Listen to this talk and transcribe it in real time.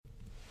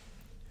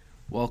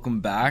Welcome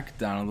back,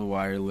 Down on the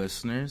Wire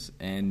listeners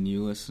and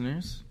new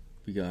listeners.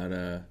 We got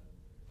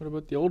What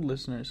about the old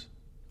listeners?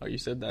 Oh, you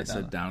said that. I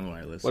said Down on the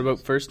Wire listeners. What about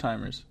first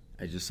timers?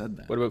 I just said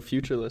that. What about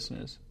future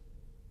listeners?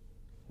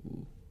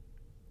 Ooh.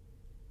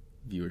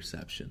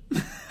 Viewerception.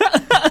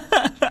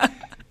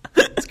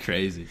 It's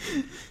crazy.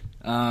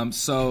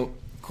 So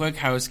quick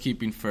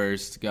housekeeping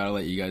first. Gotta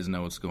let you guys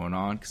know what's going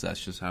on because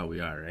that's just how we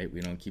are, right?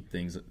 We don't keep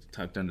things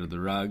tucked under the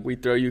rug. We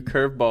throw you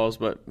curveballs,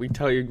 but we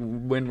tell you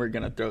when we're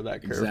gonna throw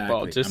that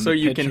curveball, Exactly. just so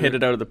you can hit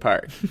it out of the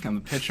park. I'm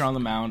the pitcher on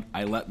the mound.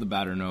 I let the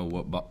batter know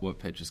what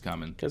pitch is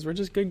coming. Because we're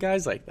just good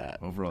guys like that.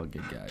 Overall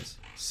good guys.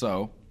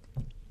 So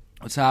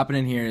what's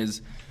happening here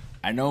is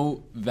I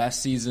know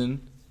vest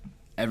season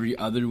every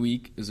other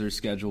week is their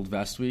scheduled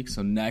vest week.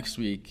 So next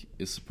week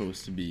is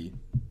supposed to be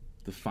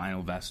the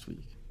final vest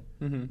week.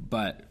 Mm-hmm.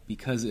 But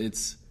because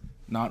it's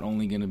not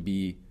only going to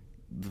be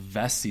the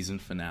vest season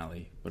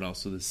finale, but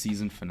also the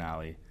season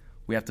finale,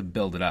 we have to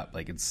build it up.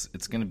 Like it's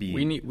going to be.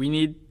 We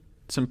need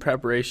some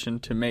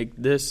preparation to make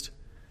this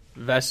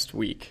vest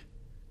week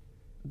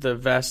the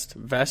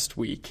vest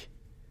week.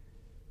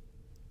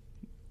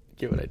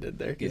 Get what I did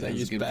there? Because I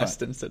used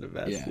best instead of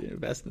vest. Yeah.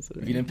 Vest instead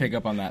of. If you didn't pick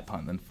up on that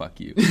pun, then fuck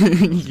you.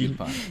 Good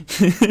pun.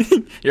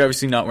 You're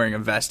obviously not wearing a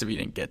vest if you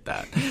didn't get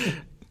that.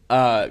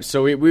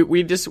 So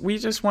we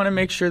just want to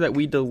make sure that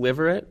we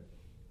deliver it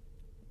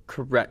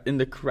in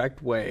the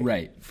correct way,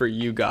 right, for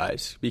you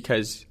guys,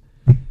 because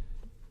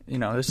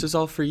this is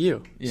all for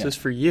you. Yeah. This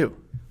is for you.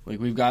 Like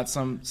we've got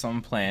some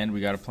planned. We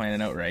got to plan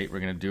it out right.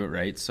 We're gonna do it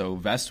right. So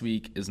vest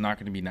week is not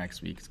gonna be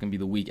next week. It's gonna be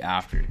the week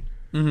after.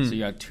 Mm-hmm. So you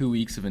got 2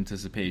 weeks of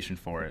anticipation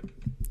for it.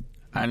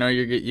 I know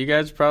you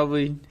guys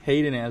probably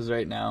hating us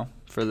right now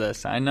for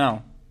this. I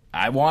know.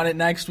 I want it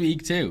next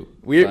week too.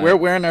 We're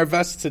wearing our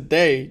vests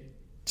today.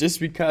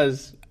 Just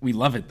because we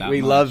love it that much.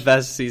 We love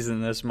vest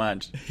season this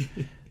much.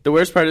 The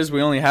worst part is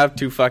we only have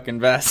 2 fucking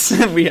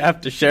vests. We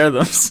have to share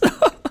them. So.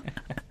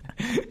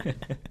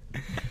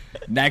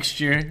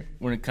 Next year,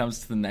 when it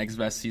comes to the next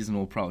vest season,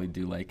 we'll probably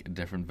do like a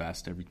different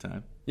vest every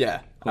time. Yeah.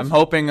 I'm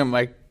hoping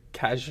my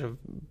casual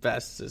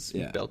vest is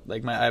built.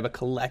 Like I have a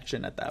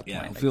collection at that point.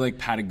 Yeah, I feel like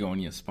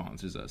Patagonia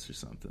sponsors us or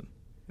something.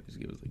 They just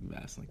give us like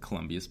vests. Like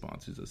Columbia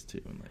sponsors us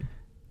too. And like.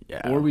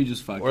 Yeah. Or we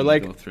just fucking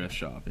go thrift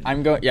shopping.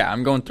 I'm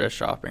going thrift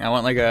shopping. I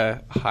want like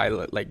a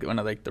highlight, like one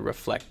of like the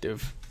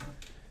reflective,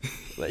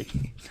 like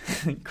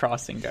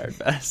crossing guard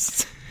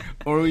vests.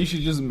 Or we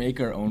should just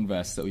make our own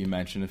vests that we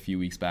mentioned a few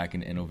weeks back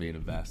in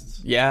innovative vests.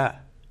 Yeah.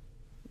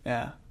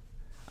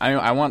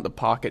 I want the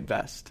pocket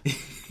vest.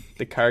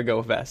 The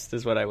cargo vest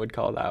is what I would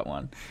call that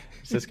one.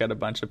 It's just got a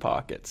bunch of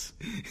pockets.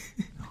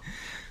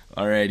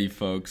 Alrighty,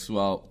 folks.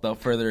 Well, without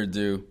further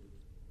ado,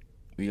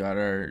 we got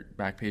our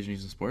Backpage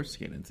news and sports to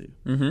get into.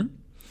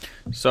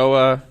 Mm-hmm.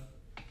 So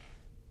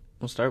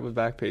we'll start with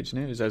Backpage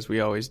news, as we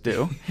always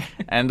do.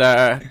 And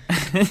our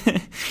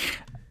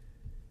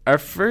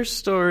first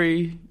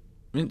story,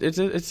 it's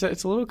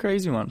a little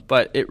crazy one,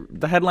 but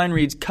the headline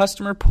reads,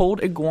 "Customer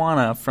pulled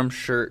iguana from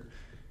shirt,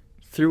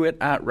 threw it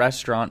at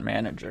restaurant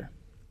manager."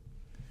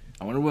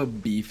 I wonder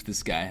what beef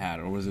this guy had,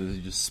 or was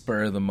it just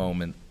spur of the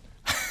moment?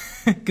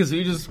 Because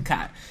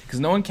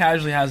no one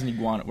casually has an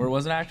iguana. Where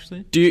was it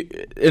actually?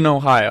 In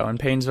Ohio, in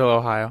Painesville,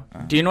 Ohio.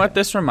 Do you know what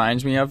this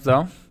reminds me of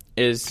though?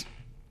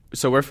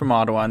 So we're from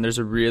Ottawa, and there's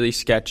a really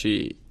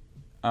sketchy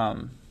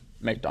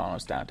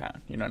McDonald's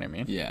downtown. You know what I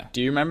mean? Yeah.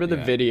 Do you remember the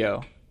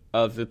video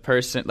of the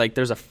person? Like,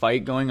 there's a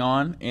fight going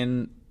on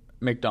in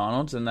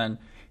McDonald's, and then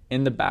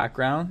in the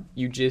background,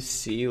 you just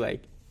see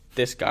like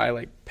this guy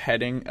like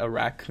petting a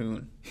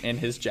raccoon in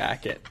his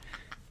jacket.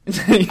 No,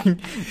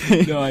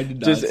 I did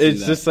not see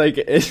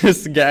that. It's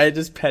just a guy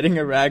just petting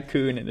a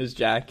raccoon in his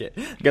jacket,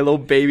 like a little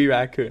baby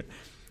raccoon.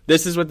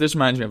 This is what this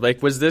reminds me of.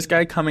 Like, was this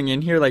guy coming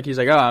in here like he's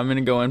like, oh, I'm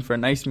gonna go in for a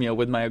nice meal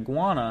with my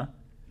iguana,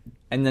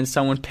 and then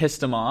someone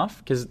pissed him off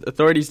because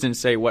authorities didn't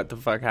say what the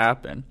fuck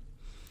happened,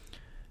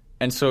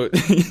 and so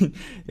did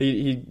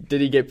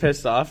he get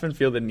pissed off and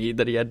feel the need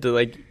that he had to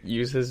like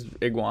use his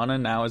iguana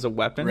now as a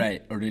weapon,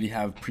 right? Or did he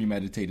have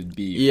premeditated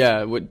beef?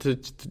 Yeah, to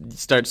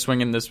start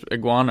swinging this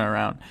iguana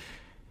around.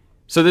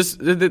 So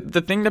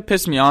the thing that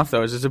pissed me off,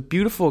 though, is it's a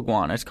beautiful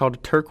iguana. It's called a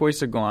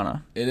turquoise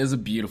iguana. It is a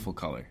beautiful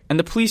color. And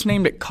the police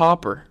named it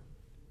Copper.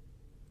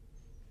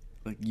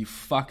 Like, you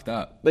fucked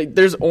up. Like,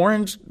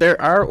 there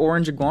are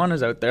orange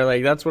iguanas out there.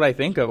 Like, that's what I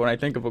think of when I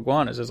think of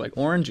iguanas. There's, like,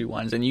 orangey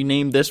ones. And you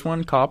name this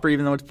one Copper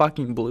even though it's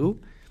fucking blue?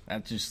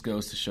 That just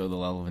goes to show the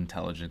level of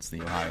intelligence in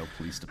the Ohio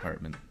Police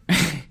Department.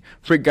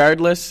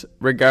 Regardless,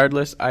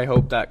 I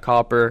hope that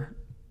Copper...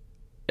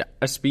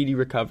 a speedy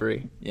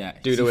recovery. Yeah,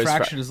 due to his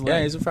leg.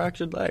 Yeah, he's a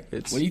fractured leg.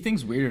 What do you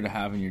think's weirder to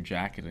have in your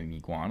jacket, an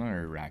iguana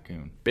or a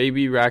raccoon?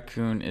 Baby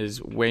raccoon is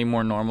way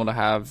more normal to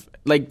have.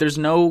 Like, there's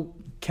no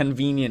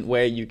convenient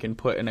way you can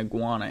put an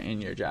iguana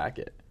in your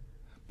jacket.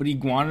 But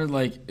iguana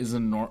is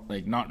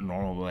not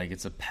normal, but like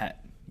it's a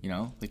pet. You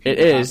know, like it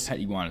is pet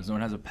iguanas. No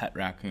one has a pet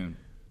raccoon.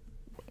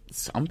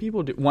 Some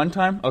people do. One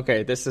time,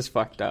 okay, this is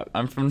fucked up.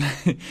 I'm from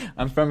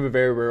a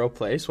very rural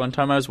place. One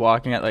time I was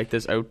walking at like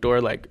this outdoor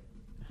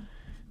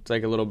it's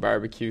like a little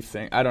barbecue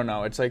thing. I don't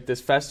know. It's like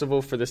this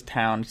festival for this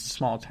town. It's a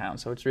small town,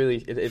 so it's really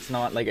it's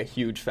not like a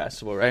huge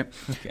festival, right?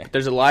 Okay.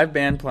 There's a live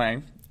band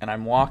playing, and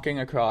I'm walking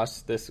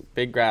across this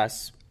big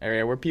grass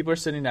area where people are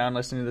sitting down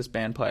listening to this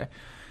band play.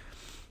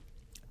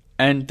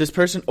 And this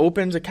person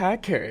opens a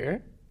cat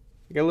carrier,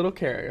 like a little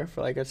carrier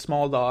for like a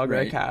small dog or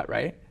a cat,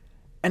 right?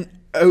 And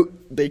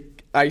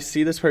I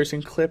see this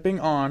person clipping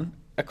on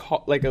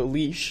like a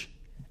leash.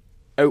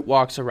 Out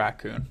walks a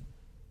raccoon.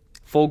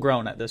 Full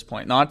grown at this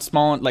point. Not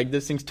small. Like,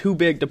 this thing's too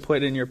big to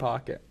put in your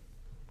pocket.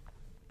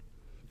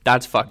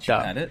 That's fucked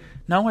up. Pet it?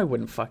 No, I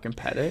wouldn't fucking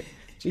pet it.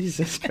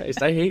 Jesus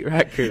Christ, I hate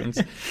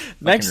raccoons.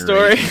 Next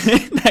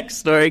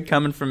story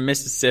coming from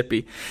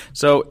Mississippi.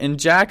 So, in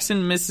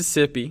Jackson,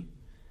 Mississippi,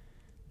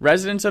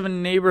 residents of a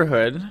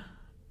neighborhood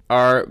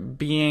are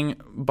being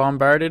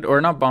bombarded, or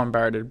not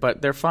bombarded,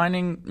 but they're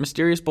finding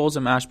mysterious bowls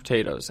of mashed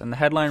potatoes. And the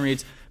headline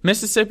reads,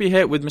 Mississippi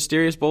hit with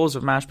mysterious bowls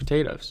of mashed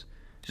potatoes.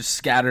 Just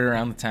scattered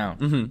around the town.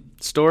 Mm-hmm.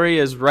 Story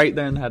is right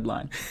there in the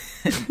headline.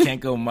 You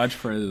can't go much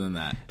further than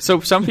that. So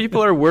some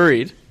people are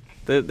worried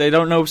that they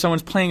don't know if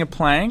someone's playing a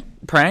prank.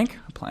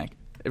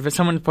 If it's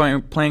someone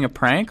playing a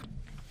prank,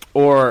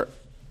 or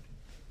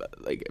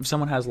like if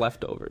someone has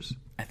leftovers.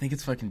 I think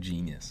it's fucking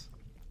genius.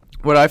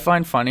 What I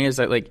find funny is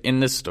that, like, in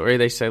this story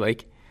they say,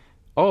 like,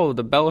 oh,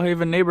 the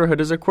Bellhaven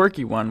neighborhood is a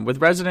quirky one,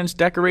 with residents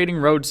decorating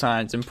road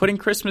signs and putting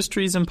Christmas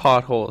trees in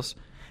potholes.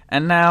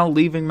 And now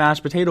leaving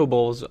mashed potato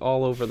bowls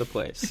all over the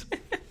place.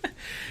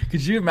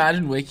 Could you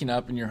imagine waking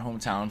up in your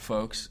hometown,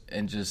 folks,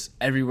 and just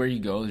everywhere you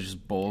go, there's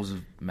just bowls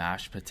of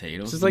mashed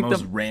potatoes? It's like the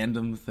most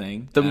random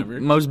thing ever.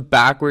 The most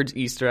backwards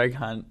Easter egg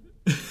hunt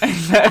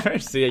I've ever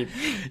seen.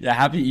 Yeah,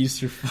 happy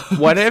Easter, folks.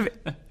 What if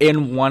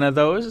in one of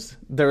those,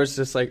 there was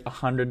just like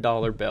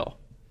 $100 bill?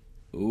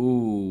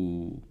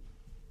 Ooh.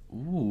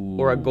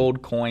 Or a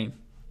gold coin.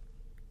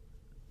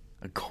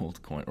 A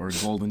gold coin or a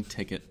golden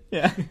ticket.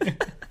 Yeah.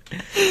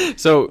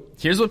 So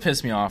here's what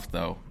pissed me off,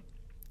 though,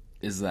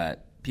 is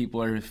that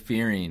people are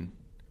fearing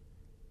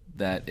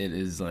that it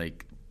is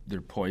like they're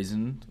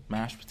poisoned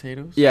mashed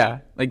potatoes. Yeah,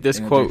 like this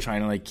quote. They're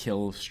trying to like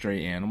kill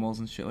stray animals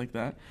and shit like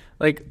that.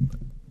 Like,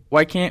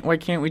 why can't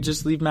we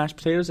just leave mashed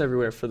potatoes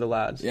everywhere for the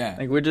lads? Yeah.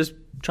 Like, we're just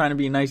trying to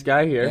be a nice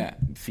guy here. Yeah.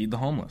 Feed the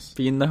homeless.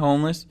 Feeding the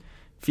homeless.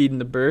 Feeding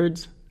the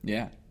birds.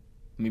 Yeah.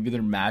 Maybe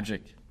they're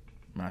magic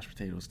mashed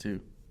potatoes too.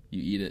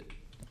 You eat it.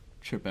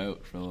 Trip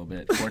out for a little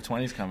bit.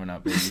 420's coming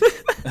up, baby.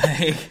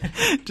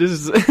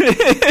 Just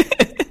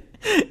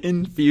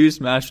infused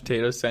mashed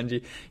potatoes,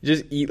 Senji. You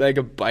just eat like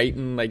a bite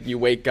and like you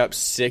wake up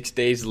 6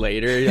 days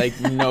later, like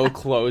no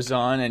clothes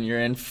on, and you're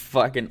in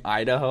fucking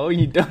Idaho.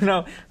 You don't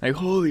know, like,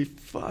 holy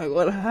fuck,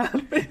 what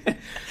happened?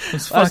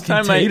 Last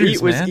time I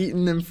ate was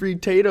eating them free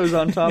potatoes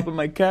on top of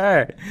my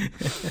car.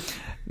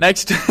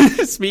 Next,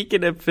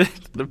 speaking of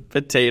the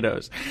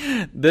potatoes,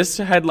 this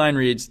headline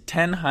reads,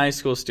 10 high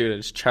school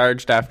students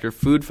charged after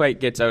food fight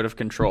gets out of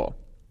control.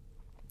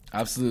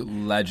 Absolute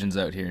legends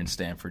out here in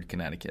Stamford,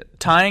 Connecticut.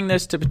 Tying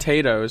this to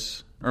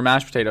potatoes, or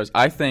mashed potatoes,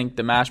 I think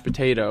the mashed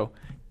potato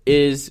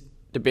is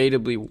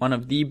debatably one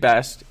of the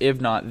best,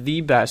 if not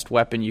the best,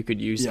 weapon you could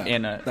use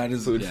in a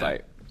food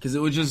fight. Because it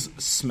would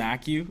just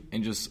smack you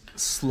and just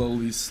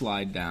slowly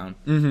slide down.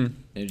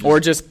 Mm-hmm.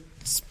 Or just...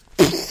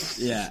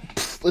 Yeah.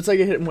 It's like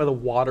you hit him with a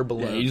water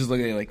balloon. Yeah, you just look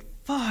at it like,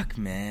 fuck,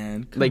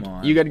 man. Come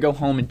on. You got to go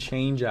home and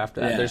change after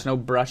that. Yeah. There's no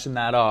brushing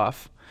that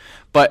off.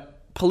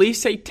 But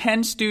police say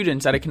 10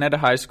 students at a Connecticut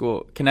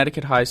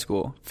high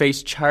school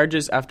faced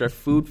charges after a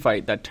food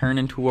fight that turned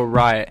into a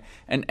riot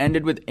and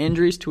ended with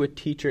injuries to a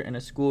teacher and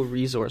a school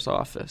resource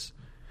officer.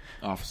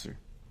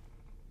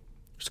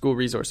 School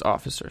resource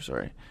officer,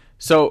 sorry.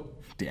 So...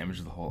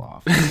 damage the whole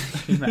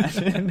office.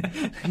 Imagine.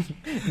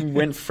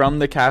 Went from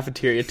the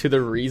cafeteria to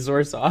the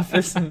resource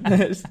office. And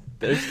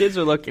those kids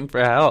are looking for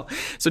help.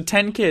 So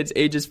 10 kids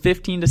ages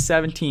 15 to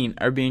 17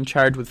 are being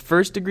charged with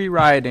first-degree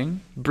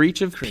rioting,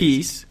 breach of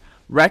peace,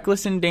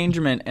 reckless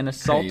endangerment, and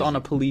assault on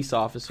a police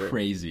officer.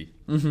 Crazy.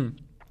 Mm-hmm.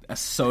 A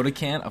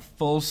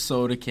full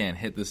soda can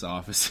hit this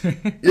officer.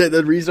 Yeah,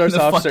 the resource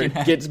officer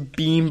gets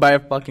beamed by a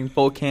fucking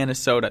full can of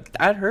soda.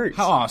 That hurts.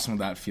 How awesome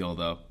would that feel,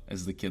 though,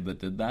 as the kid that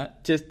did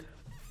that? Just...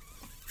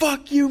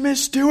 fuck you,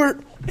 Miss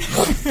Stewart.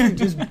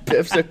 Just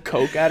biffs a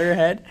Coke at her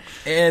head.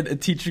 And a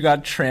teacher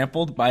got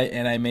trampled by,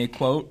 and I may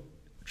quote,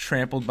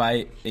 trampled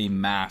by a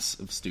mass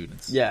of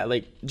students. Yeah,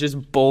 like,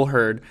 just bull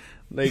herd.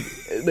 Like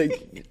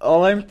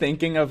all I'm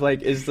thinking of,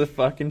 like, is the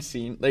fucking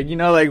scene. Like, you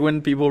know, like,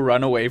 when people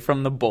run away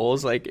from the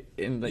bulls, like,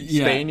 in like,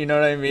 Spain, you know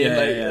what I mean?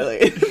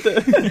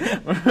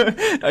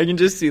 I can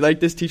just see,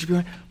 like, this teacher be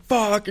like,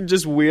 fuck, and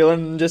just wheeling,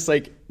 and just,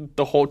 like,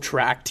 the whole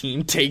track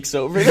team takes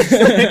over.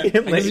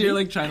 Like, you're,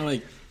 like, trying to,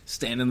 like,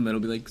 stand in the middle,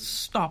 be like,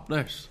 stop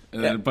this.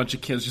 And then a bunch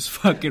of kids just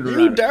fucking run.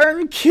 You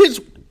darn kids.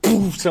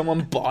 Poof,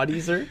 someone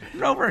bodies her.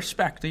 No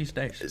respect these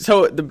days.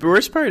 So the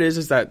worst part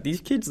is that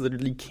these kids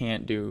literally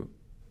can't do,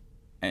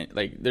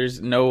 like,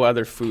 there's no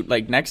other food.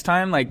 Like, next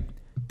time, like,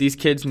 these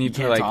kids need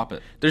to, like, top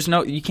it.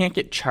 You can't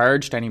get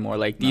charged anymore.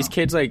 Like, these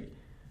kids, like,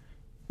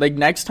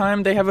 next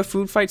time they have a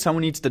food fight,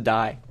 someone needs to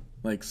die.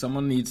 Like,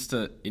 someone needs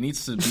to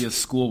be a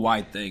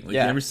school-wide thing. Like,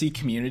 Yeah. you ever see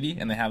Community,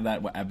 and they have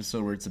that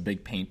episode where it's a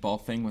big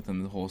paintball thing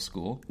within the whole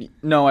school?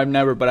 No, I've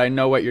never, but I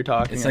know what you're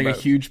talking It's about. like a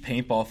huge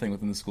paintball thing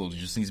within the school. It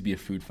just needs to be a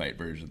food fight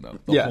version, though.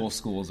 The Yeah. whole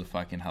school is a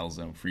fucking hell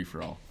zone,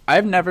 free-for-all.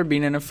 I've never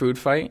been in a food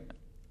fight.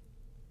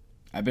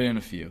 I've been in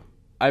a few.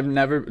 I've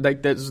never,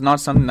 like, that's not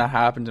something that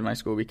happens in my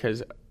school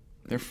because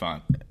They're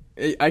fun.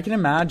 I can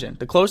imagine.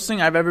 The closest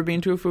thing I've ever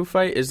been to a food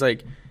fight is,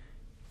 like,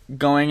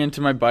 going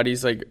into my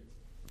buddy's, like,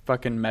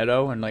 fucking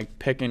meadow and, like,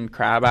 picking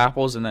crab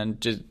apples and then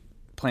just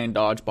playing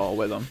dodgeball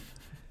with them.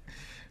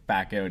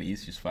 Back out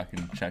east, just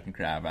fucking chucking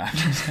crab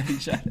apples at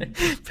each other.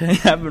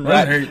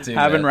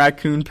 having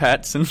raccoon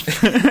pets and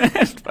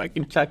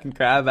fucking chucking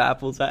crab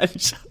apples at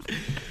each other.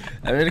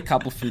 I made a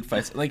couple food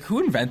fights. Like,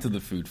 who invented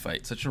the food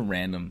fight? Such a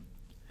random...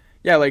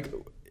 Yeah, like...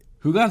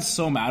 Who got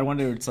so mad one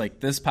day where it's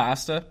like, this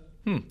pasta,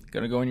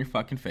 gonna go in your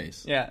fucking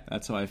face. Yeah.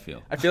 That's how I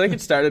feel. I feel like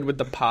it started with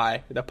the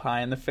pie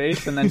in the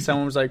face, and then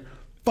someone was like,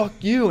 fuck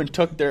you, and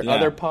took their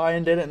other pie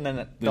and did it, and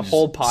then the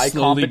whole pie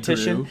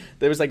competition,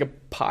 there was like a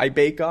pie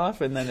bake-off,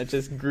 and then it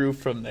just grew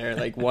from there.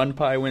 Like, one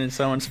pie went in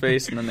someone's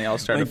face, and then they all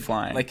started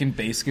flying. Like in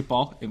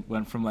basketball, it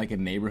went from like a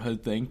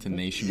neighborhood thing to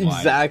nationwide.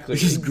 Exactly. It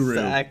just grew.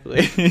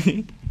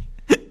 Exactly.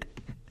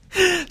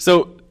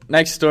 So,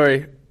 next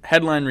story.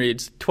 Headline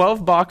reads,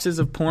 12 boxes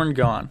of porn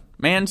gone.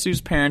 Man sues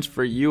parents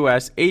for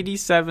US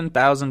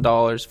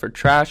 $87,000 for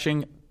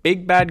trashing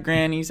Big Bad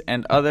Grannies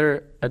and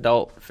other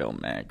adult film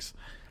mags.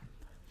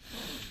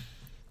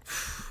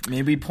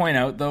 Maybe point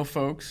out, though,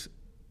 folks,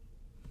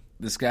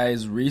 this guy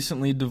is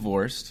recently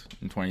divorced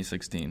in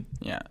 2016.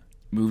 Yeah.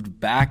 Moved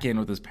back in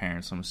with his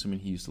parents. So I'm assuming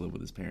he used to live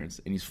with his parents.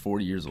 And he's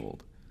 40 years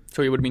old.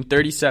 So he would have been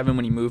 37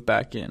 when he moved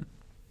back in.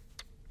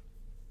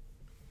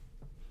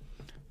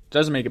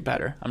 Doesn't make it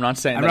better. I'm not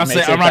saying I'm that not it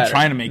makes saying, it I'm better. not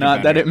trying to make it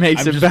Not better. that it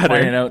makes I'm it just better.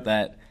 pointing out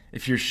that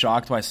if you're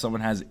shocked why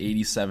someone has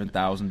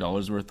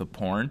 $87,000 worth of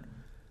porn,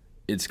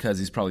 it's because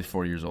he's probably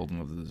 4 years old and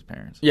lives with his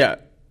parents. Yeah.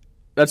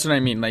 That's what I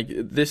mean. Like,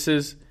 this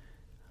is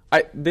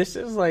like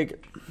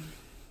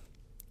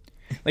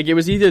it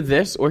was either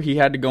this or he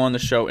had to go on the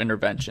show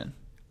Intervention.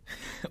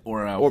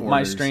 or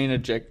My Strange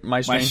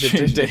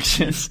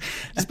Addictions.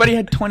 This buddy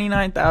had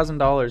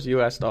 $29,000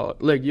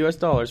 US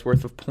dollars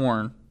worth of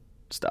porn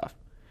stuff.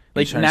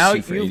 Like, now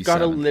you've got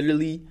to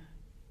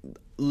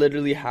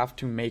literally have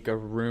to make a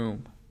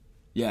room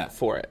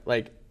for it.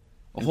 Like,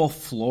 a whole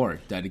floor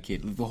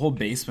dedicated. The whole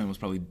basement was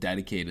probably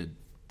dedicated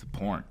to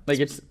porn. Like,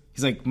 he's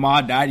like, Ma,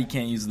 Dad, you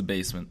can't use the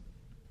basement.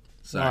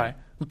 Sorry. Why?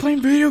 I'm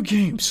playing video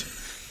games.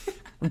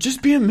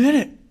 Just be a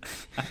minute.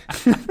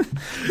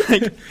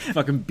 Like,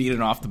 fucking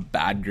beating off the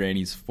Bad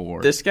Grannies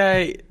 4. This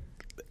guy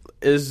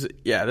is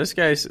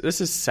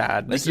this is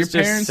sad. Like, this your is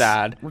just parents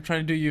sad. We're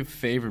trying to do you a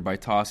favor by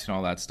tossing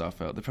all that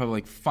stuff out. They're probably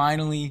like,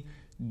 finally,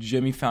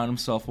 Jimmy found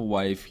himself a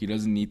wife. He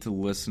doesn't need to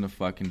listen to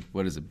fucking,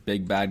 what is it,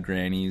 Big Bad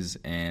Grannies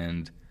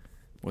and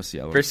what's the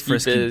other one?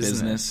 Frisky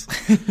Business.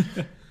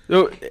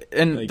 So,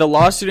 and Like, the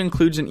lawsuit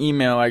includes an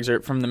email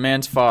excerpt from the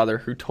man's father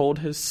who told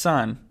his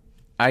son,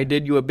 I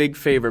did you a big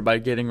favor by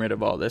getting rid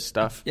of all this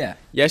stuff. Yeah.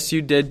 Yes,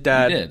 you did,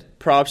 Dad. You did.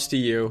 Props to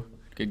you.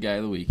 Good guy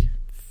of the week.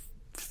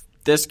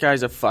 This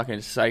guy's a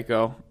fucking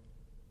psycho.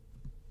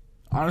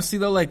 Honestly,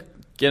 though, like,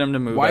 Get him to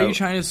move why out. are you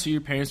trying to sue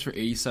your parents for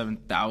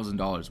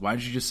 $87,000? Why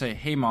didn't you just say,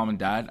 hey, Mom and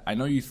Dad, I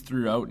know you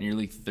threw out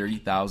nearly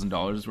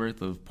 $30,000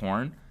 worth of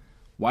porn.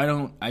 Why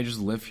don't I just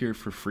live here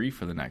for free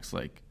for the next,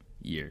 like,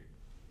 year?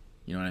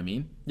 You know what I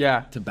mean?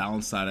 Yeah. To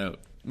balance that out.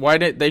 Why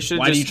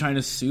are you trying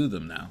to sue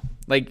them now?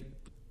 Like,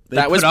 They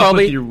that was put up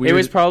probably with your weird- it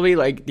was probably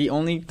like the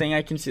only thing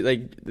I can see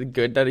like the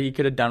good that he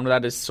could have done with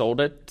that is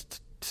sold it.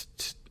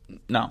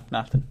 No,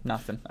 nothing.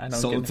 I don't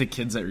Sold get it to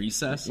kids at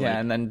recess? Yeah, Like,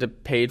 and then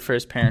paid for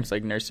his parents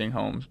like nursing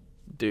home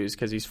dues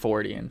because he's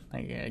 40 and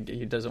like,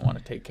 he doesn't want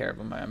to take care of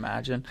them. I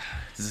imagine.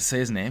 does it say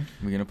his name?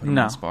 Are we gonna put him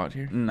on the spot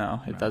here?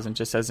 No, it doesn't.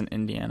 Just says an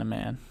Indiana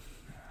man.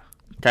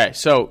 Okay,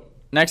 so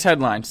next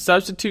headline: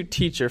 substitute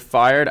teacher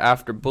fired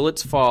after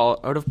bullets fall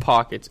out of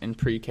pockets in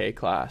pre-K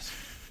class.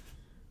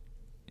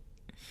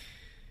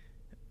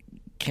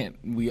 Can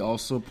we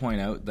also point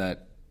out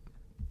that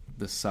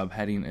the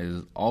subheading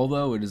is,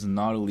 although it is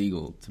not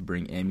illegal to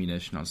bring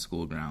ammunition on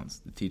school grounds,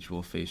 the teacher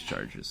will face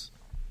charges.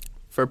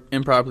 For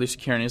improperly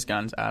securing his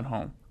guns at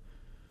home.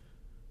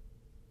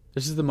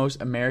 This is the most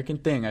American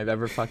thing I've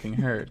ever fucking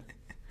heard.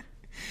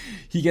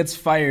 He gets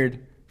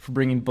fired for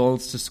bringing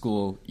bullets to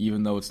school,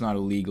 even though it's not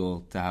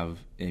illegal to have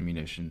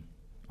ammunition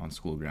on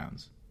school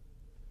grounds.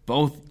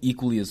 Both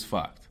equally as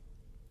fucked.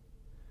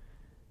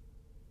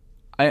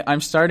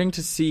 I'm starting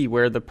to see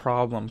where the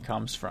problem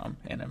comes from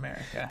in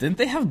America. Didn't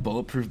they have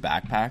bulletproof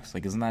backpacks?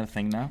 Like, isn't that a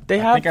thing now?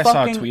 I think I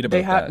saw a tweet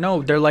about that.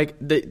 No, they're like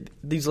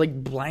these like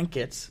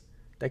blankets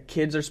that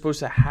kids are supposed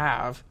to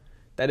have.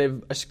 That if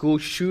a school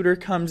shooter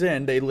comes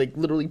in, they like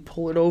literally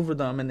pull it over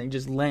them and they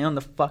just lay on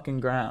the fucking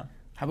ground.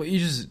 How about you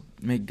just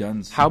make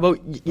guns How about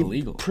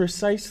illegal?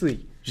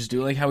 Precisely. Just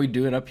do it like how we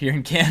do it up here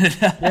in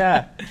Canada.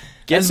 Yeah.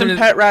 Get some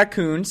pet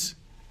raccoons.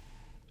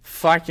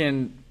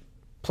 Fucking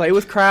play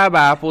with crab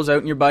apples out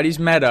in your buddy's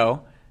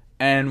meadow,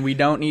 and we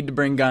don't need to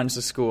bring guns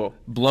to school.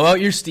 Blow out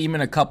your steam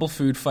in a couple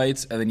food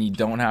fights, and then you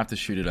don't have to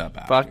shoot it up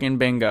after. Fucking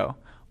bingo.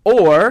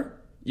 Or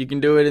you can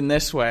do it in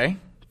this way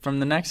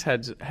from the next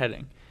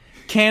heading.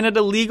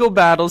 Canada legal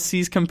battle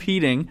sees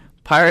competing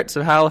Pirates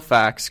of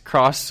Halifax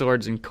cross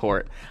swords in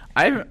court.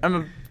 I'm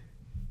a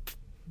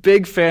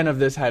big fan of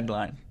this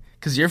headline.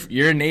 Because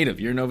you're a native.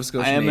 You're a Nova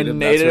Scotia I am native. a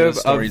native. That's where the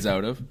story's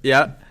out of.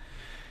 Yeah.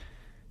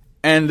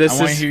 And this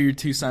I want to hear your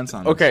 2 cents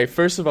on this. Okay,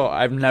 first of all,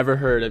 I've never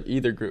heard of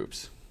either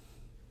groups.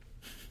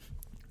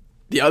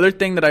 The other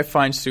thing that I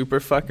find super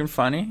fucking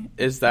funny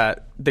is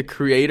that the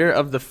creator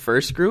of the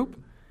first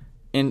group,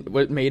 in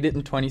what made it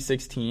in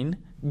 2016,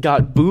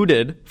 got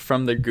booted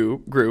from the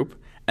group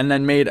and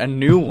then made a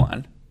new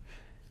one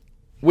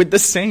with the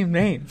same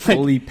name.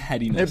 Holy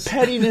pettiness.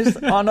 Pettiness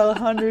on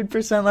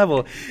 100%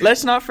 level.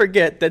 Let's not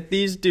forget that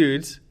these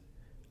dudes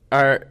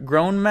are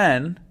grown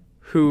men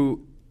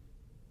who,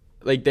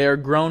 like, they are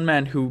grown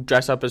men who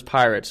dress up as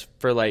pirates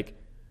for, like,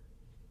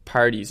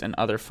 parties and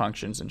other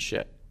functions and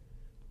shit.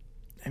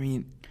 I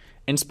mean,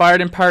 inspired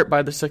in part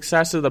by the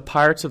success of the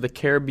Pirates of the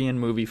Caribbean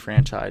movie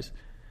franchise.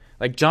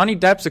 Like, Johnny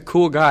Depp's a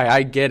cool guy,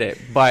 I get it.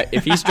 But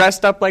if he's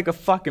dressed up like a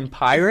fucking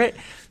pirate,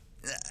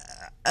 it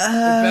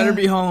better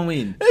be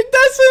Halloween. Like,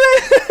 that's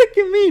what I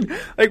fucking mean.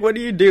 Like, what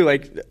do you do?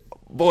 Like,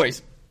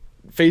 boys,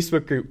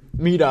 Facebook group,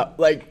 meet up.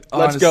 Like,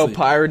 let's go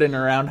pirating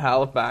around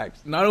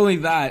Halifax. Not only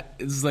that,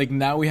 it's like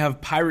now we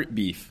have pirate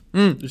beef.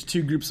 There's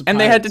 2 groups of pirates.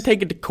 And they had to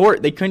take it to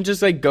court. They couldn't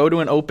just, like, go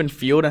to an open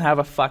field and have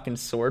a fucking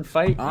sword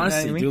fight.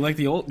 Honestly, you know what I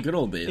do mean? like the good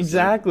old days.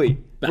 Exactly.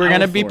 We're going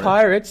to be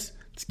pirates.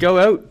 Let's go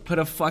out. Put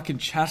a fucking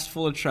chest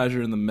full of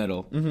treasure in the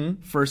middle.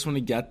 Mm-hmm. First one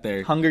to get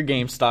there. Hunger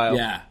Games style.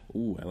 Yeah.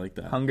 Ooh, I like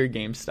that. Hunger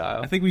Games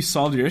style. I think we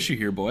solved your issue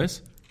here,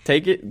 boys.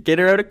 Take it, get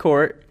her out of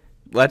court.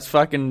 Let's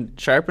fucking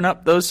sharpen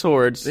up those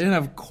swords. They didn't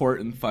have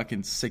court in fucking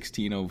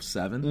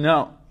 1607.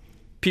 No.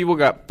 People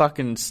got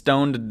fucking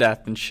stoned to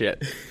death and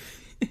shit.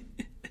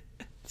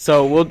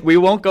 So we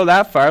won't go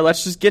that far.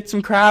 Let's just get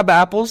some crab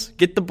apples,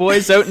 get the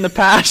boys out in the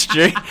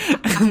pasture,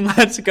 and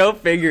let's go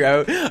figure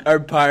out our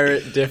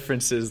pirate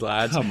differences,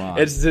 lads. Come on.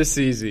 It's this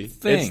easy.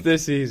 It's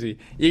this easy.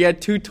 You got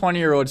 2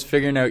 20-year-olds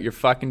figuring out your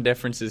fucking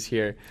differences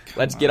here.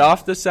 Let's get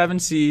off the 7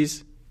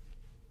 seas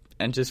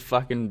and just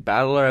fucking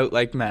battle her out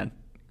like men.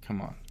 Come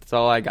on. That's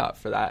all I got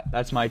for that.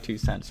 That's my 2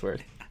 cents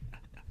worth.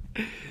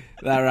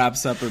 That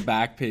wraps up our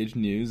Backpage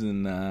news,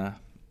 and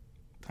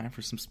time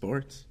for some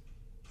sports.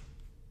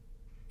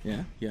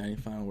 Yeah? You got any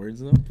final words,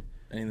 though?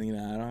 Anything to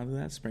add on to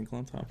that? Sprinkle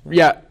on top of that?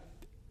 Yeah.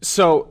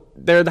 So,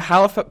 they're the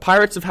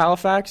Pirates of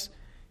Halifax.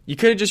 You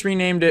could have just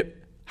renamed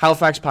it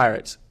Halifax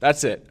Pirates.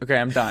 That's it. Okay,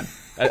 I'm done.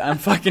 I'm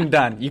fucking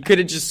done. You could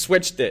have just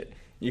switched it.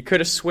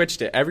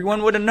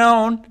 Everyone would have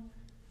known.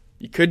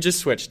 You could just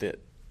switched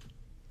it.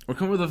 Or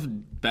come with a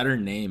better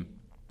name.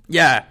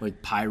 Yeah.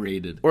 Like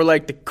pirated. Or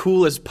like the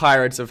coolest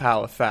Pirates of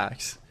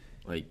Halifax.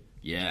 Like,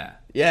 yeah.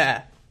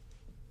 Yeah.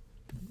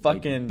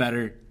 Fucking. Like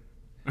better.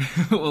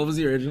 What was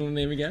the original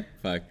name again?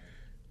 Fuck.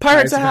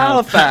 Pirates of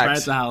Halifax.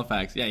 Pirates of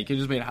Halifax. Yeah, you could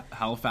just make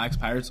Halifax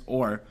Pirates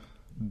or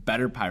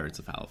better Pirates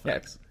of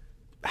Halifax.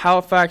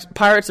 Yeah.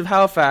 Pirates of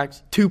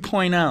Halifax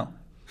 2.0.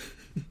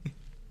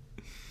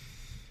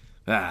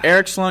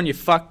 Eric Sloan, you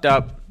fucked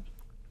up.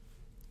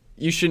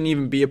 You shouldn't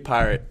even be a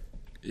pirate.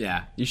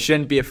 Yeah. You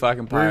shouldn't be a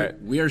fucking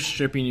pirate. We are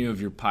stripping you of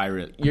your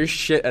pirate. You're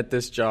shit at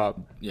this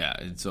job. Yeah,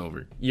 it's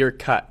over. You're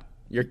cut.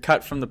 You're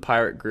cut from the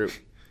pirate group.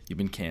 You've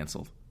been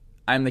canceled.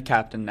 I'm the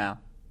captain now.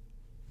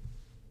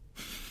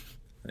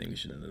 I think we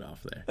should end it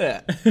off there.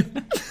 Yeah.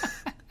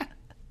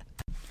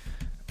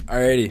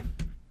 Alrighty.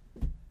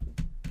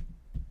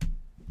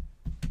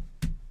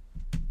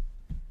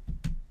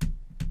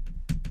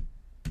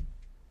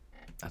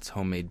 That's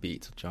Homemade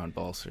Beats with John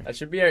Balser. That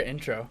should be our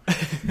intro.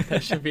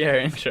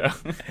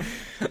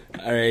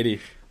 Alrighty.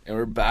 And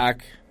we're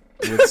back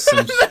with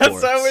some sports.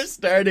 That's how we're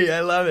starting. I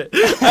love it.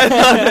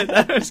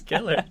 That was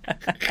killer.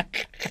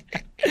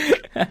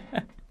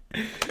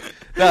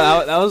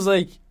 No, that was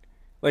like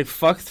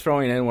fuck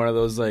throwing in one of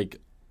those like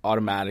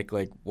automatic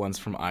like ones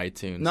from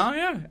iTunes. No,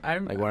 yeah,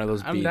 I'm like one of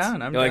those beats. I'm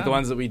down. I'm like the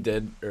ones that we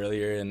did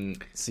earlier in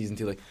season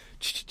 2, like.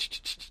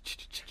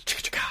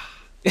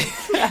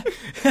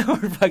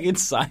 We're fucking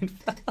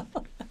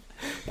Seinfeld.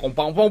 Boom,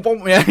 boom, boom,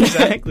 boom. Yeah,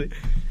 exactly.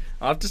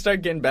 I'll have to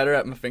start getting better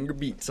at my finger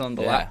beats on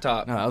the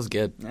laptop. No, that was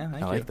good. Yeah,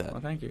 thank you. I like that.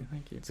 Well, thank you.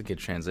 It's a good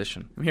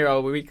transition. I'm here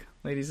all week,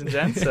 ladies and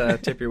gents.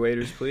 Tip your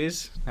waiters,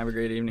 please. Have a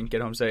great evening.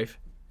 Get home safe.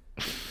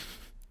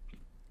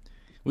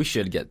 We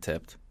should get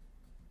tipped.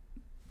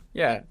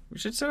 Yeah, we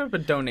should set up a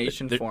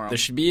donation form. There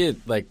should be a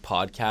like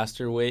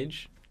podcaster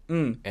wage,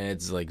 and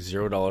it's like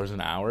 $0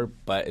 an hour,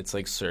 but it's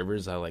like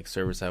servers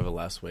have a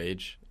less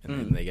wage, and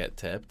then they get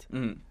tipped.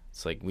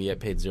 It's like we get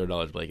paid $0,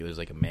 but like there's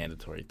like a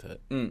mandatory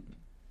tip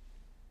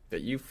that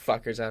you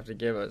fuckers have to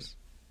give us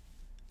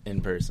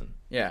in person.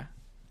 Yeah,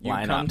 you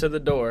Line come up. to the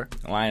door.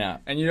 Line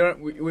up. And you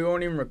don't. We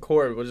won't even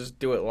record. We'll just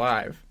do it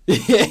live.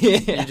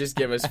 You just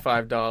give us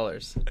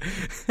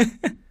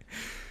 $5.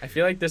 I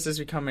feel like this is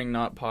becoming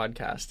not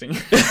podcasting.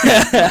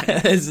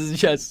 This is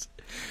just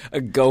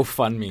a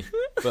GoFundMe.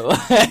 but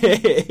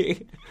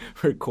like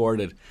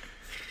recorded.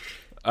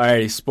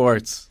 Alrighty,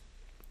 sports.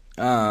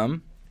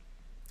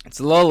 It's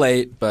a little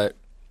late, but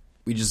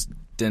we just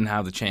didn't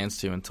have the chance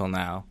to until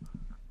now.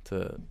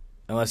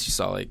 Unless you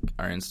saw like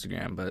our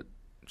Instagram, but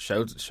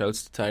shouts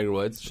to Tiger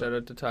Woods. Shout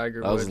out to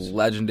Tiger That Woods. was a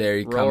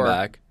legendary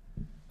comeback.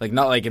 Like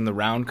not like in the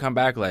round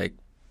comeback, like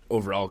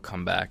overall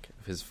comeback.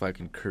 His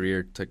fucking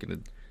career took in a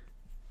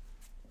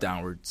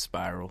downward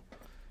spiral.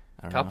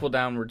 Couple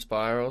downward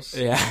spirals.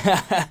 Yeah.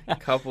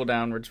 Couple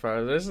downward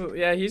spirals.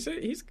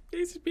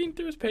 He's been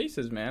through his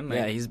paces, man. Like,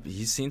 yeah,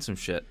 he's seen some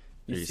shit.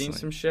 He's seen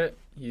some shit.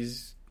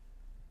 He's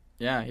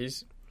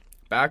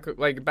back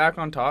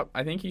on top.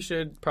 I think he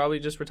should probably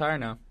just retire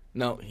now.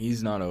 No,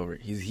 he's not over.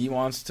 He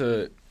wants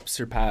to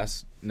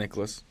surpass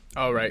Nicklaus.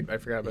 Oh right, I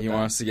forgot about that. He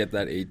wants to get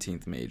that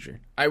 18th major.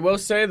 I will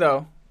say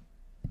though,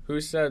 who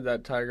said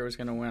that Tiger was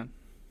gonna win?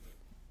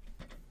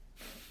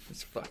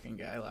 This fucking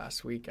guy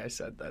last week. I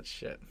said that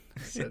shit.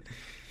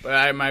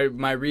 But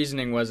my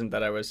reasoning wasn't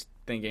that I was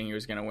thinking he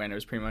was gonna win. It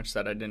was pretty much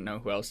that I didn't know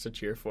who else to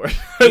cheer for.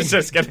 I was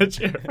just gonna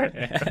cheer for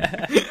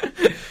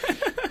him.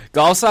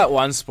 Golf's that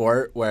one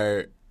sport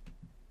where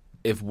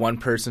if one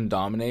person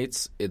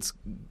dominates, it's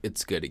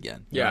good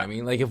again. You know what I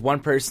mean? Like if one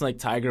person like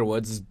Tiger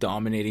Woods is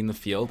dominating the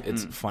field,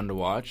 it's fun to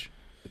watch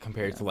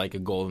compared to like a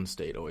Golden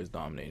State always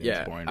dominating.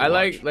 Yeah, it's boring to I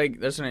watch. like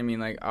that's what I mean.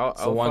 Like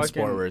I'll one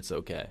sport where it's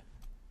okay.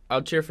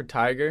 I'll cheer for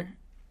Tiger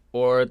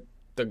or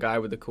the guy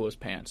with the coolest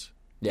pants.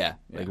 Yeah,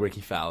 like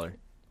Ricky Fowler.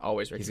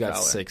 Always Ricky Fowler.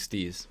 He's got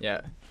 60s.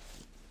 Yeah.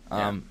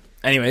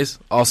 Anyways,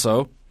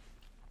 also,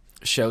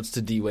 shouts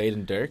to D Wade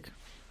and Dirk.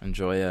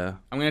 Enjoy. I'm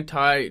gonna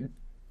tie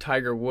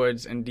Tiger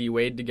Woods and D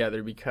Wade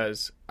together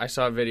because I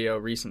saw a video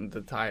recently.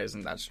 The tie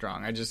isn't that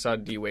strong. I just saw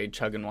D Wade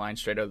chugging wine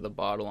straight out of the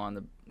bottle on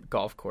the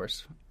golf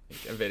course.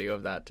 A video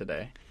of that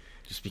today.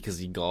 Just because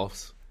he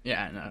golfs.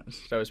 Yeah, no,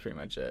 that was pretty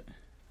much it.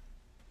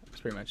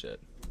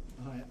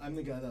 Hi, I'm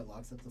the guy that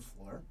locks up the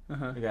floor.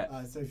 Okay.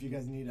 So if you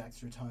guys need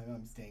extra time,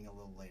 I'm staying a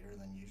little later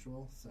than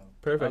usual. So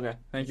Perfect. Okay.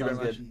 Thank you very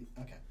much.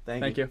 Okay.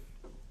 Thank you.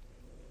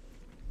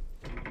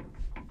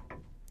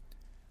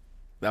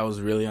 That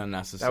was really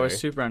unnecessary. That was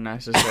super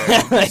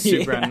unnecessary.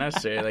 Super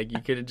unnecessary. Like, you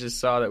could have just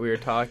saw that we were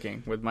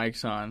talking with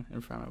mics on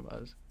in front of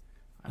us.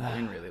 I'm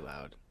being really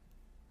loud.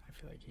 I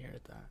feel like you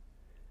heard that.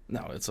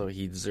 No, it's so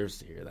he deserves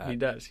to hear that. He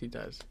does. He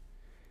does.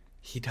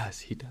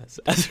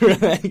 That's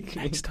right.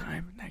 Next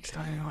time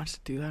he wants to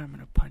do that, I'm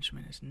going to punch him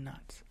in his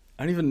nuts.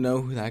 I don't even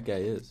know who that guy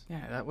is.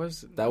 Yeah, that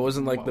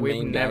wasn't like the main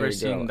guy. We've never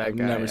seen that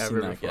guy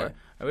ever that before. guy.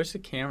 I wish the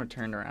camera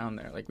turned around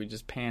there. Like, we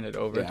just panned it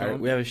over to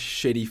him. We have a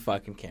shitty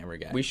fucking camera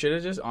guy. We should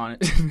have just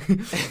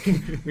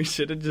we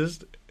should have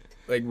just,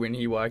 like, when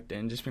he walked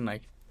in, just been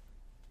like,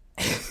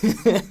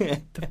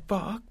 the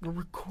fuck? We're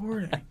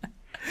recording.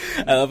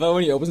 I love how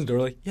when he opens the door,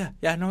 like, no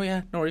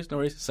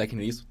worries. Second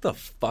he's, what the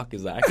fuck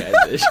is that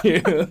guy's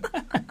issue?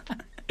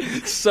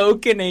 So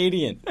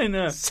Canadian. I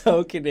know.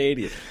 So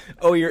Canadian.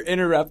 Oh, you're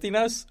interrupting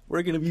us?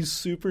 We're going to be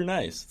super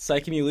nice.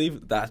 Second you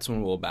leave, that's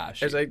when we'll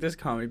bash you. It's like this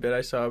comedy bit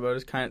I saw about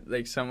is kind of,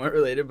 like, somewhat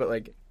related, but,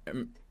 like,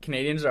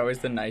 Canadians are always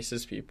the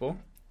nicest people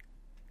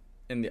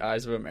in the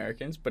eyes of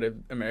Americans, but if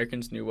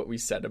Americans knew what we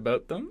said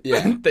about them,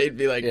 they'd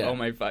be like, oh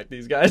my fuck,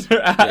 these guys are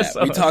assholes.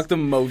 Yeah, we talk the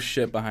most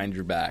shit behind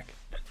your back.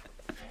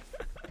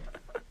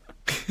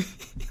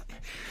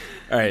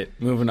 All right,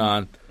 moving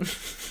on.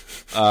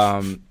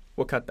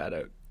 We'll cut that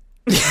out.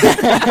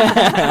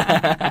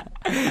 I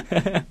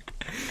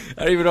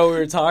don't even know what we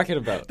were talking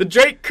about. The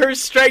Drake curse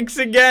strikes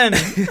again.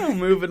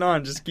 Moving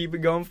on. Just keep it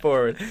going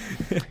forward.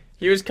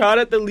 He was caught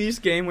at the Leafs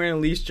game wearing a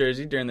Leafs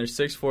jersey during their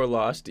 6-4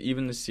 loss to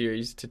even the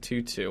series to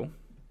 2-2.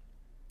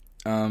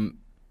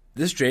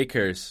 This Drake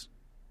curse,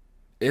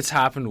 it's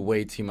happened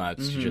way too much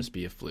to just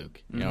be a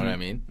fluke. You know what I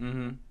mean?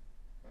 Mm-hmm.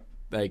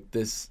 Like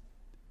this,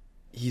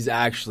 he's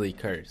actually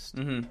cursed.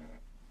 Mm-hmm.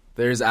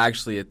 There's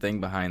actually a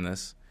thing behind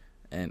this.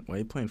 And why are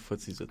you playing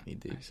footsies with me,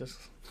 dude? I just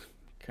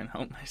couldn't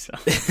help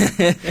myself.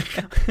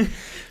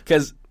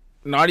 Because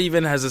not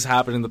even has this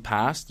happened in the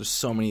past. There's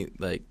so many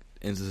like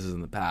instances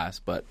in the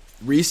past, but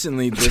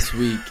recently this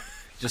week,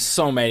 just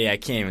so many I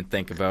can't even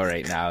think about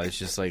right now. It's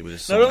just like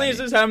there's so not only many. has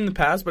this happened in the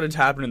past, but it's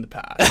happened in the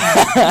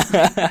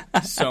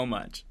past. So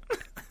much.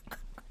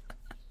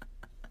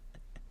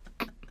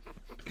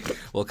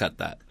 We'll cut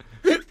that.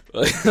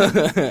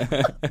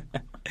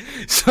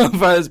 So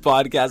far, this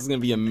podcast is going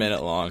to be a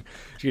minute long.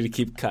 You're going to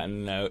keep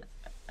cutting it out.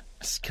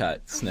 Just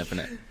cut, snipping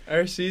it.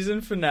 Our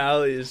season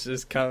finale is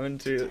just coming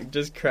to,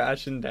 just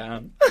crashing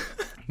down.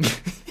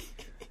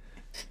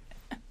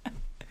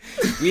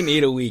 We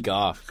need a week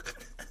off.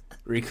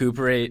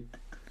 Recuperate.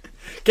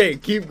 Okay,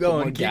 keep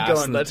going.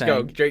 Let's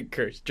go. Tank. Drake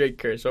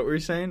curse. What were you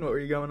saying? What were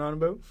you going on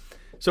about?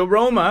 So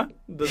Roma,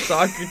 the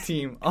soccer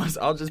team,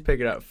 I'll just pick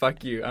it up.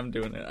 Fuck you. I'm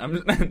doing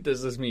it.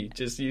 This is me.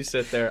 Just you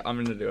sit there. I'm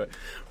going to do it.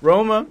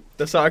 Roma,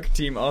 the soccer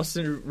team,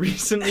 also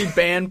recently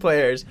banned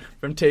players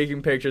from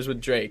taking pictures with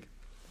Drake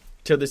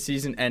till the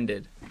season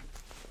ended.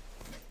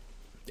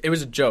 It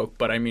was a joke,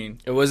 but I mean...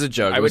 It was a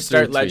joke. I would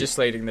start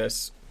legislating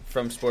this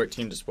from sport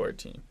team to sport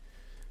team.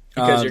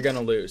 Because you're going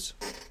to lose.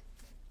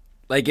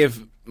 Like if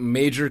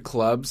major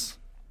clubs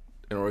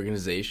and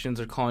organizations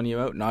are calling you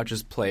out, not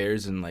just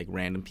players and like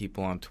random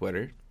people on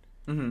Twitter.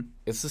 Mm-hmm.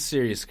 It's a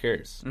serious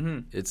curse. Mm-hmm.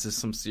 It's just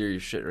some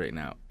serious shit right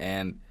now.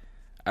 And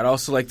I'd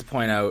also like to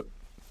point out,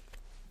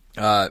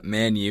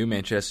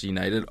 Manchester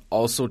United,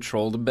 also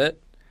trolled a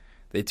bit.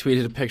 They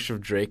tweeted a picture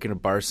of Drake in a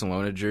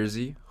Barcelona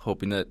jersey,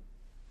 hoping that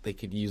they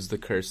could use the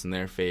curse in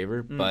their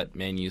favor, but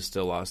Man U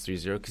still lost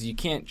 3-0 because you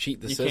can't cheat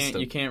the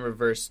system. You can't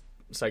reverse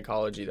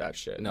psychology that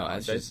shit. No,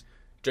 that's just...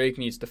 Drake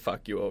needs to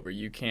fuck you over.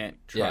 You can't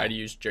try to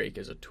use Drake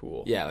as a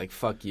tool. Yeah, like,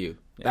 fuck you.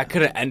 Yeah. That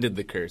could have ended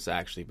the curse,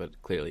 actually,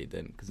 but clearly it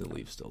didn't because the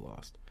Leafs still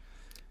lost.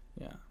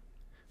 Yeah.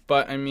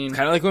 But, I mean...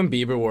 Kind of like when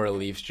Bieber wore a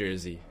Leafs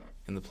jersey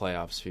in the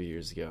playoffs a few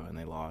years ago and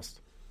they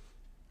lost.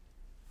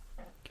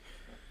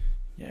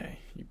 Yeah,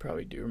 you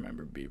probably do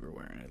remember Bieber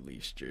wearing a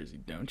Leafs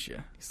jersey, don't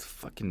you? He's the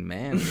fucking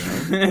man,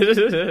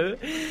 bro.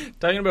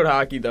 Talking about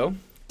hockey, though,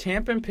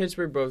 Tampa and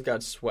Pittsburgh both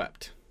got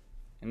swept.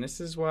 And this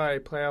is why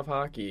playoff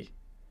hockey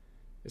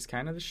is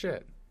kind of the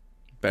shit.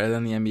 Better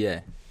than the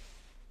NBA.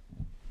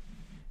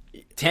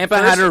 Tampa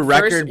had a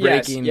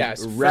record-breaking year.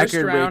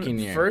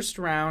 First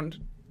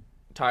round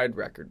tied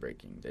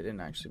record-breaking. They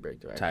didn't actually break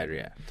the record.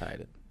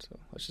 Tied it. So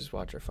let's just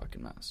watch our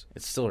fucking mouths.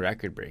 It's still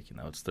record-breaking,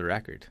 though. It's the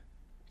record.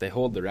 They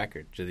hold the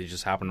record. They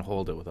just happen to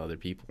hold it with other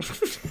people.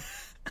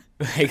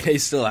 Like, they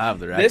still have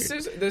the record.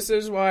 This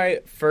is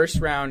why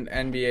first round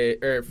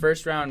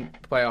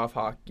playoff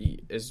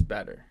hockey is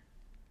better.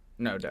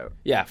 No doubt.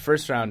 Yeah,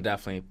 first round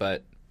definitely,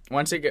 but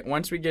once we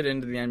get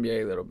into the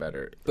NBA a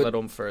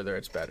little further,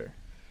 it's better,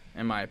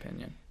 in my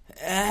opinion.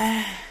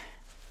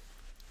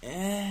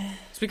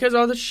 It's because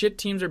all the shit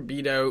teams are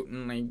beat out,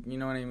 and like, you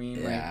know what I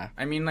mean? Yeah. Like,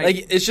 I mean,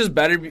 like it's just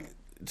better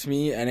to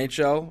me,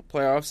 NHL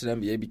playoffs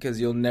and NBA,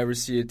 because you'll never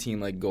see a team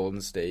like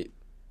Golden State.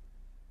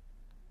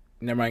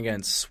 Never mind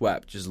getting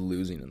swept, just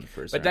losing in the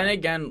first round. But then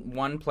again,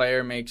 one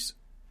player makes...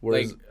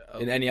 Whereas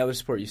in any other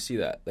sport, you see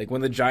that. Like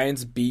when the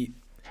Giants beat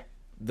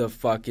the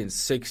fucking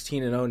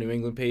 16-0 New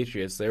England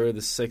Patriots, they were the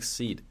 6th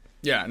seed.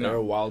 Yeah, They're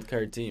a wild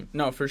card team.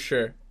 No, for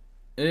sure.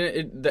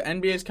 The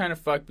NBA is kind of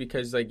fucked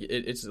because like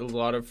it's a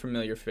lot of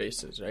familiar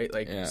faces, right?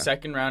 Like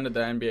second round of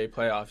the NBA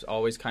playoffs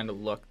always kind of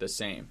look the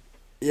same.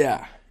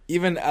 Yeah.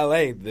 Even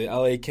the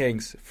LA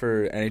Kings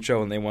for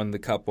NHL, when they won the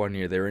cup one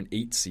year, they were an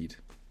 8th seed.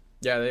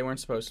 Yeah, they weren't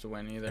supposed to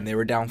win either. And they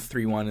were down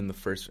 3-1 in the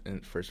first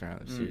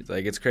round of the series.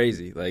 Like, it's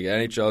crazy. Like,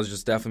 NHL is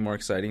just definitely more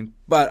exciting.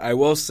 But I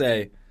will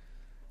say,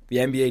 the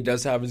NBA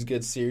does have its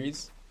good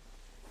series.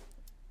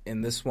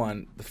 In this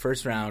one, the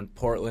first round,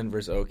 Portland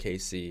versus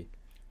OKC.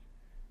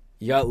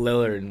 You got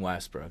Lillard and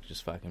Westbrook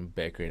just fucking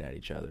bickering at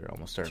each other,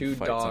 almost starting two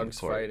fights dogs on the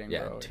court. fighting,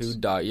 yeah, bro. Two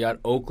dogs. You got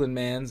Oakland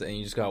mans, and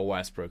you just got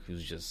Westbrook,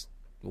 who's just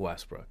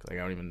Westbrook. Like,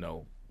 I don't even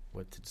know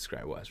what to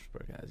describe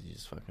Westbrook as. He's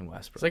just fucking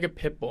Westbrook. It's like a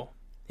pit bull.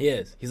 He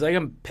is. He's like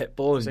a pit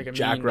bull and like a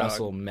Jack mean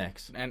Russell dog.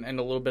 mix. And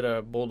a little bit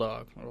of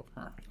bulldog.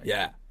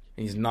 Yeah.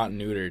 And he's not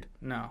neutered.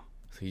 No.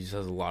 So he just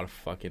has a lot of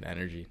fucking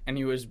energy. And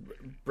he was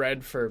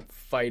bred for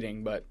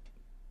fighting, but...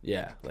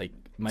 Yeah, like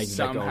Mike Vick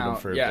somehow, owned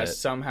him for a bit.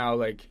 somehow,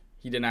 like,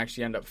 he didn't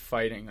actually end up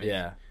fighting. Like,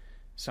 yeah.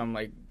 Some,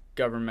 like,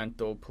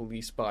 governmental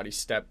police body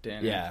stepped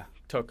in and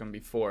took him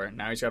before.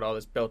 Now he's got all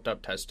this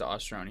built-up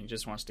testosterone. He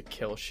just wants to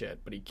kill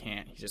shit, but he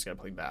can't. He's just got to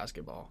play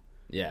basketball.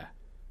 Yeah.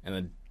 And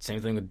the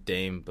same thing with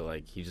Dame, but,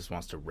 like, he just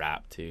wants to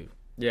rap, too.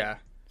 Yeah.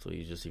 So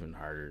he's just even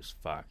harder as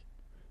fuck.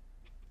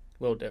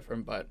 A little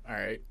different, but all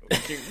right.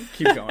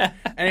 Keep going.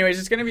 Anyways,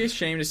 it's going to be a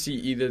shame to see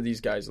either of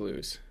these guys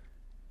lose.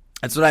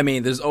 That's what I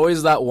mean. There's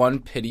always that one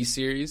pity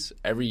series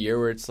every year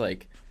where it's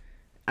like,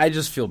 I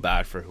just feel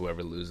bad for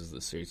whoever loses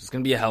the series. It's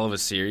going to be a hell of a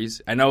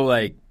series. I know,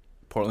 like,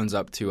 Portland's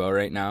up 2-0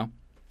 right now.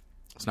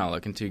 It's not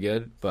looking too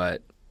good,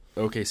 but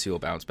OKC will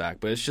bounce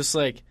back. But it's just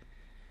like,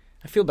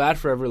 I feel bad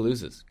for whoever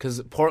loses.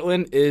 Because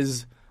Portland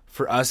is,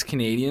 for us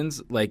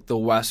Canadians, like the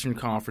Western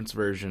Conference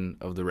version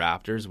of the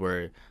Raptors,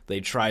 where they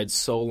tried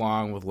so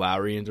long with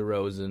Lowry and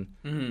DeRozan,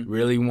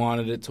 really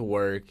wanted it to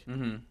work.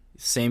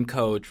 Same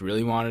coach,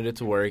 really wanted it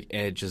to work,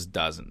 and it just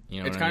doesn't.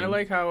 You know, it's kind of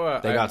like how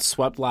they got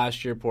swept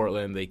last year,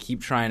 Portland. They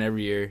keep trying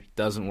every year,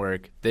 doesn't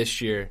work.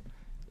 This year,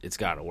 it's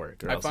got to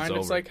work. I find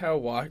it's like how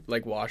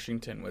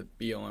Washington with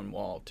Beal and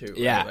Wall too.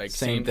 Yeah, right? Like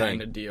same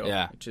kind of deal.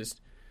 Yeah, it's just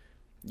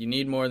you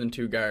need more than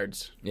two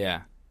guards.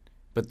 Yeah,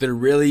 but they're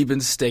really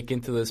been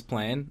sticking to this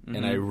plan,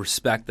 and I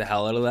respect the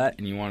hell out of that.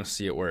 And you want to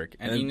see it work.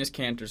 And Enes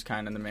Kanter's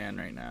kind of the man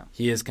right now.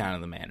 He is kind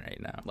of the man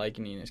right now. Like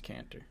an Enes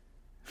Kanter.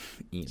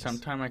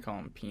 Sometimes I call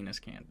him Penis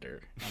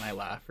Cantor, and I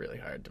laugh really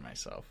hard to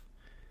myself.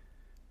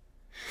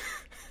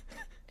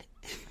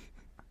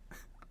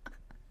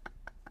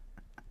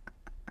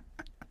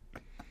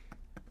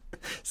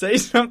 Say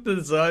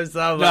something so I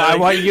sound like... No, I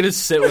want you to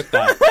sit with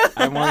that.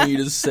 I want you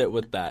to sit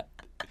with that.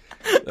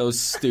 That was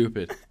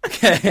stupid.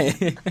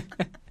 Okay.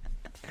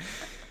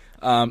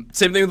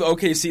 Same thing with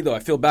OKC, though. I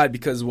feel bad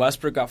because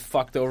Westbrook got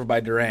fucked over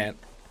by Durant.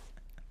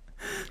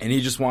 And he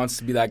just wants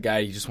to be that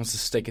guy. He just wants to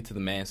stick it to the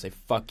man and say,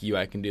 fuck you,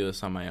 I can do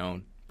this on my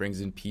own. Brings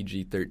in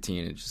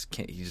PG-13 and just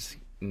can't.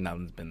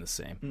 Nothing's been the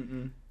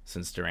same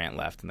since Durant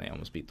left and they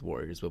almost beat the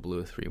Warriors but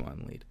blew a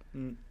 3-1 lead.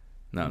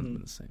 Nothing's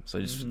been the same. So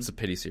it's a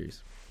pity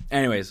series.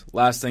 Anyways,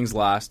 last things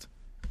last.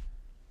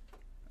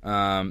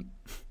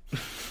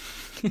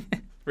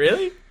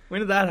 Really?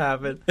 When did that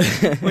happen?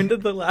 When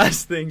did the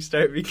last thing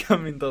start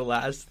becoming the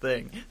last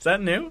thing? Is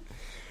that new?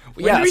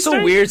 Yeah, it's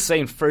so weird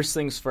saying first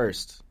things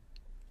first.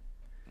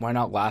 Why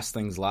not last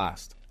things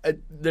last?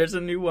 There's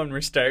a new one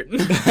we're starting.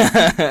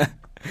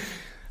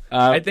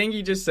 I think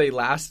you just say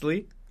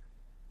lastly.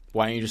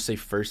 Why don't you just say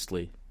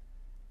firstly?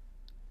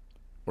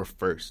 Or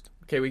first?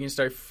 Okay, we can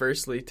start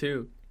firstly,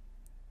 too.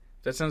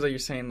 That sounds like you're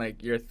saying,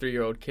 like, you're a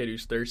 3-year-old kid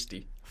who's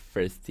thirsty.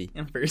 Firsty.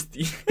 I'm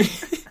thirsty.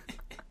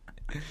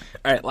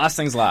 All right, last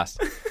things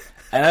last.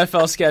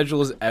 NFL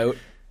schedule is out,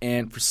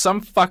 and for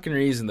some fucking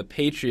reason, the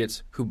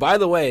Patriots, who, by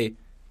the way, in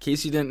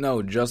case you didn't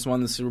know, just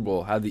won the Super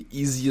Bowl, had the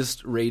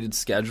easiest rated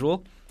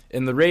schedule.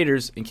 And the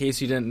Raiders, in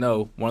case you didn't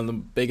know, one of the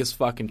biggest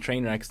fucking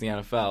train wrecks in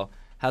the NFL,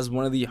 has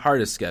one of the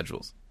hardest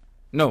schedules.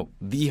 No,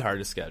 the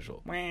hardest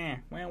schedule. Wah,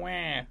 wah,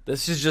 wah.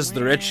 This is just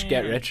the rich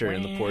get richer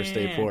and the poor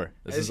stay poor.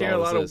 This is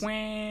all this is.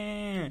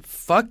 Wah,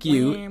 Fuck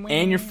you wah,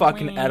 and your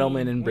fucking wah,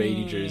 Edelman and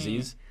Brady wah,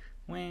 jerseys.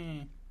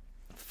 wah,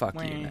 Fuck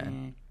wah. you,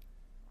 man.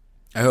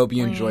 I hope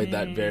you enjoyed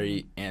that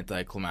very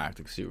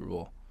anticlimactic Super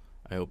Bowl.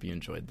 I hope you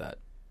enjoyed that.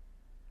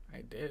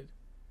 I did.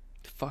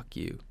 Fuck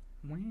you.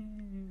 Wah.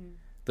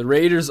 The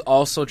Raiders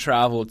also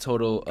travel a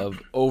total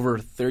of over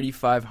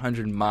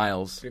 3,500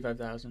 miles.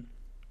 35,000.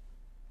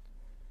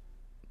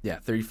 Yeah,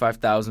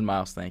 35,000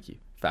 miles, thank you.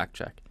 Fact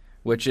check.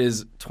 Which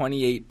is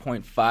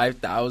 28.5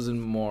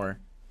 thousand more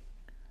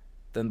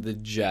than the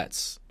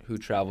Jets, who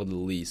traveled the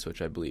least,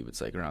 which I believe it's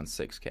like around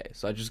 6K.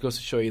 So that just goes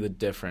to show you the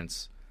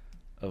difference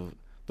of...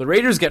 The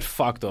Raiders get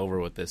fucked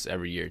over with this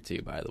every year,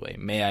 too, by the way.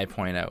 May I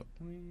point out.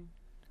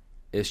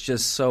 It's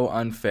just so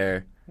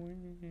unfair.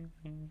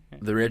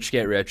 The rich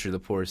get richer, the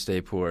poor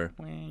stay poor.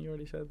 You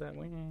already said that.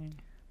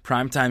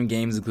 Primetime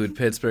games include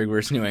Pittsburgh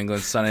versus New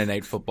England, Sunday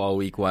Night Football,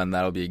 Week 1.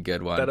 That'll be a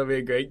good one. That'll be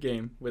a great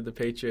game with the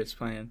Patriots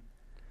playing.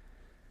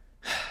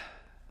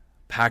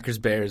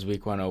 Packers-Bears,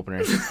 Week 1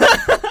 opener.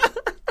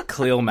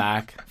 Khalil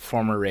Mack,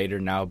 former Raider,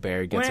 now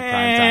Bear, gets a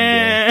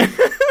primetime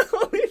game.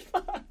 Holy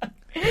fuck.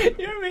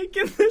 You're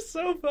making this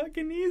so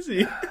fucking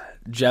easy.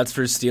 Jets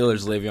versus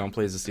Steelers. Le'Veon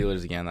plays the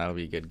Steelers again. That'll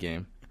be a good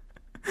game.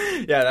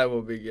 Yeah, that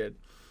will be good.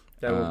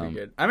 That will be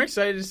good. I'm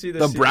excited to see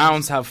this. The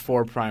Browns have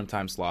 4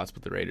 primetime slots,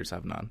 but the Raiders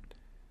have none.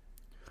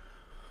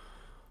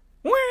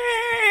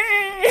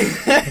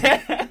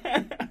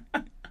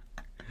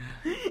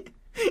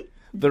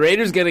 The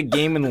Raiders get a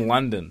game in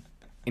London.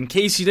 In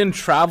case you didn't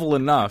travel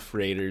enough,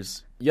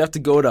 Raiders, you have to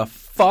go to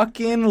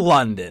fucking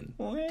London.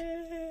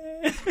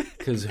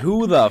 Because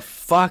who the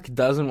fuck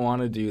doesn't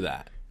want to do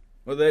that?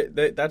 Well,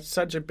 that's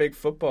such a big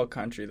football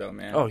country, though,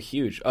 man. Oh,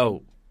 huge.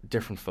 Oh,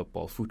 different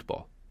football.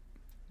 Football.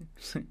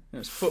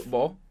 It's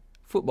football.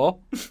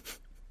 Football.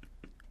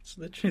 It's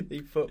literally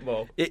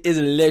football. It is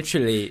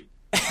literally...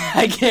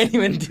 I can't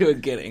even do a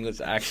good English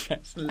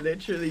accent. It's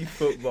literally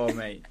football,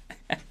 mate.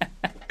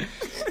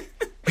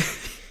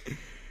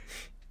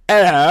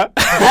 Hello.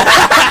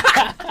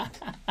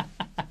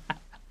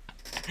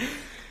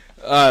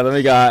 Then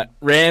we got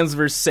Rams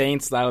versus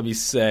Saints. That'll be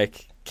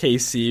sick.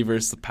 KC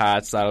versus the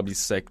Pats. That'll be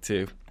sick,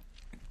 too.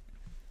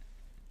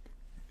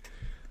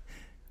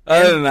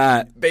 Other than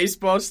that...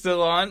 Baseball's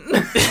still on?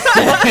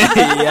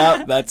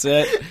 Yep, that's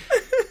it.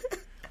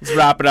 Let's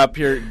wrap it up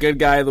here. Good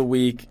guy of the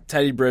week,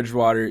 Teddy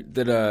Bridgewater,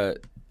 did a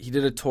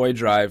toy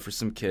drive for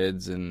some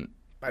kids, and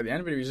by the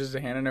end of it, he was just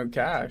handing out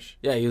cash.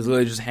 Yeah, he was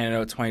literally just handing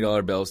out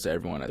 $20 bills to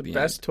everyone at the end. The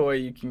best toy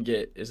you can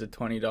get is a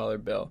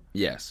 $20 bill.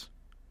 Yes.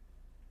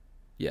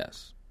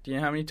 Yes. Do you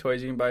know how many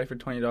toys you can buy for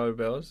 $20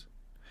 bills?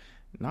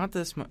 Not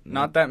this much.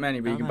 Not that many,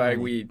 but you can buy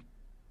weed.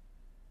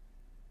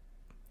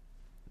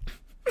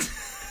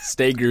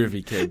 Stay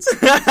groovy, kids.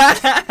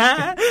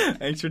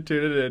 Thanks for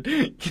tuning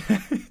in.